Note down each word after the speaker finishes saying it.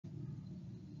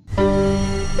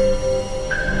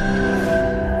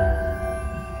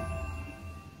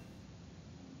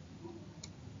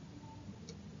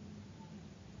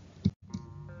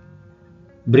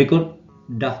Berikut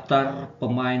daftar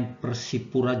pemain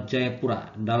Persipura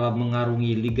Jayapura dalam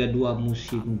mengarungi Liga 2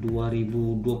 musim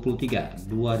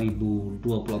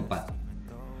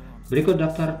 2023-2024. Berikut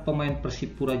daftar pemain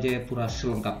Persipura Jayapura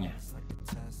selengkapnya.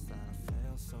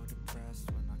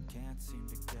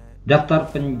 Daftar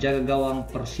penjaga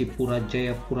gawang Persipura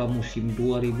Jayapura musim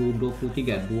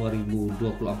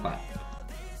 2023-2024.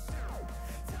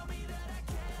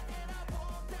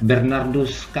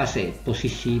 Bernardus Kase,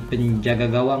 posisi penjaga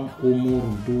gawang, umur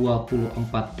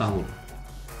 24 tahun.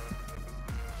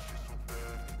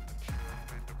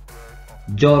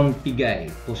 John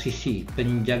Pigai, posisi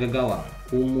penjaga gawang,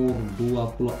 umur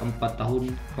 24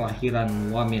 tahun, kelahiran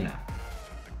Wamena.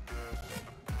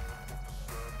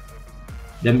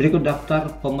 Dan berikut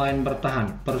daftar pemain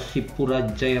bertahan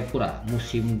Persipura Jayapura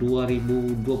musim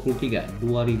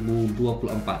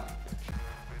 2023-2024.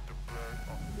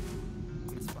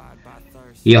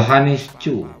 Yohanes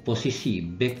Chu, posisi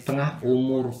bek tengah,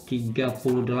 umur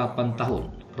 38 tahun,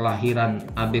 kelahiran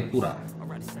Abepura.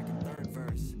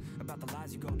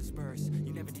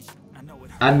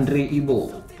 Andre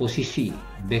Ibo, posisi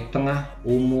bek tengah,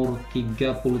 umur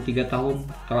 33 tahun,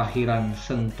 kelahiran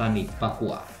Sentani,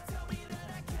 Papua.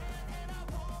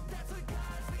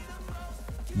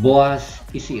 Boas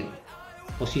Isir,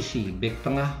 posisi bek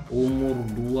tengah, umur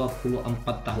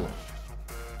 24 tahun.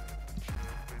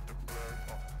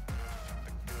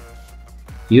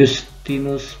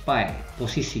 Justinus Pai,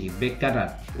 posisi bek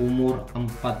kanan, umur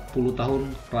 40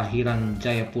 tahun, kelahiran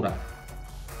Jayapura.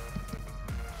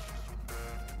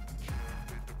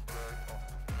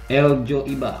 Eljo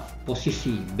Iba,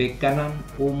 posisi bek kanan,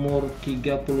 umur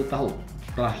 30 tahun,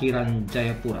 kelahiran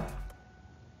Jayapura.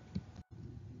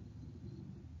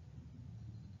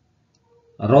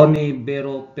 Roni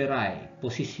Bero Perai,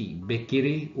 posisi bek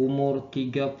kiri, umur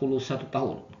 31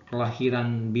 tahun,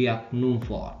 kelahiran Biak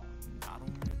Numfor.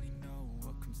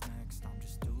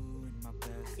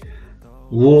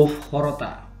 Wolf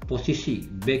Horota, posisi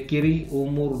bek kiri,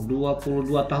 umur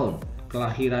 22 tahun,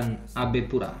 kelahiran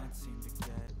Abepura.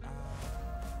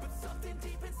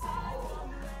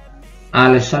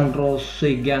 Alessandro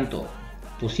Sugianto,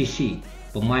 posisi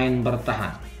pemain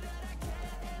bertahan.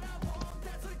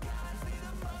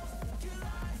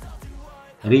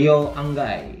 Rio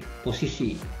Anggai,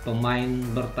 posisi pemain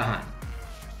bertahan.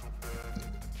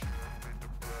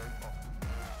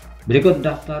 Berikut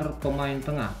daftar pemain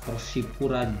tengah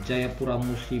Persipura Jayapura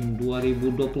musim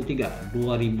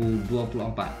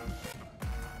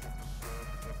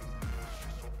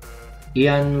 2023-2024.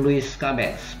 Ian Luis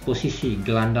Cabes, posisi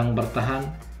gelandang bertahan,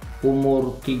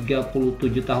 umur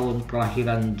 37 tahun,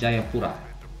 kelahiran Jayapura.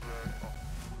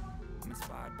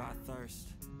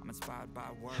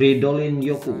 Fridolin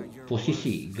Yoku,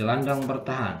 posisi gelandang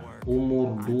bertahan,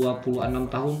 umur 26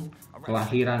 tahun,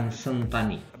 kelahiran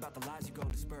Sentani.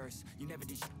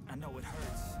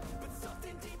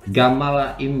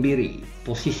 Gamala Imbiri,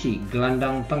 posisi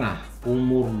gelandang tengah,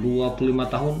 umur 25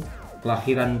 tahun,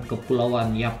 kelahiran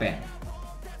Kepulauan Yapen.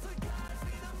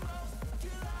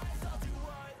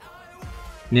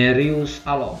 Nerius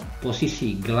Alom,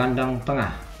 posisi gelandang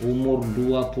tengah, umur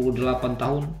 28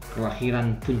 tahun,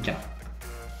 kelahiran Puncak.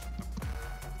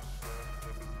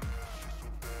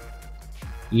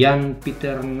 Yan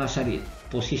Peter Nasadit,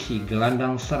 posisi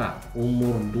gelandang serang,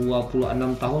 umur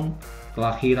 26 tahun,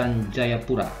 kelahiran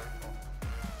Jayapura.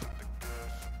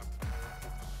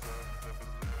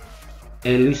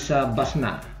 Elisa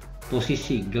Basna,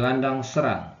 posisi gelandang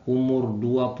serang, umur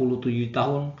 27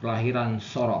 tahun, kelahiran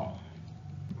Sorong.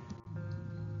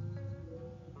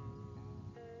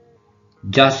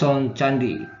 Jason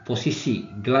Candi, posisi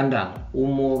gelandang,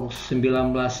 umur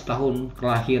 19 tahun,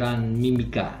 kelahiran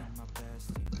Mimika.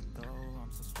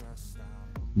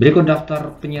 Berikut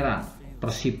daftar penyerang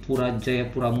Persipura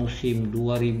Jayapura musim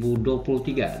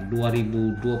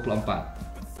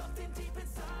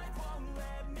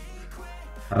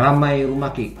 2023-2024. Ramai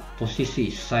Rumakik, posisi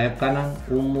sayap kanan,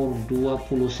 umur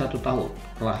 21 tahun,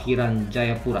 kelahiran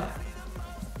Jayapura.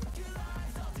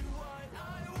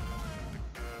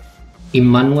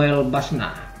 Immanuel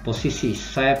Basna, posisi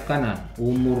sayap kanan,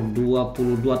 umur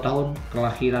 22 tahun,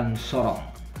 kelahiran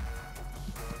Sorong.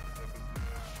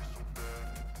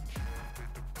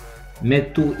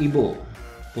 Metu Ibo,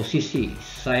 posisi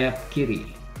sayap kiri.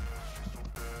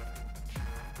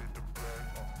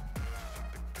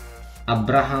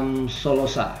 Abraham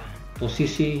Solosa,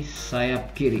 posisi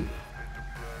sayap kiri.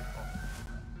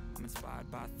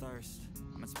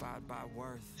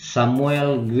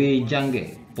 Samuel Gwi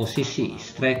Jangge, posisi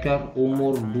striker,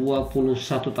 umur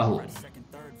 21 tahun.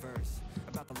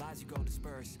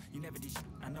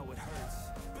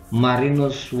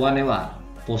 Marinus Wanewa,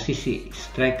 posisi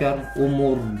striker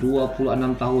umur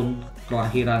 26 tahun,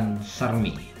 kelahiran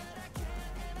Sarmi.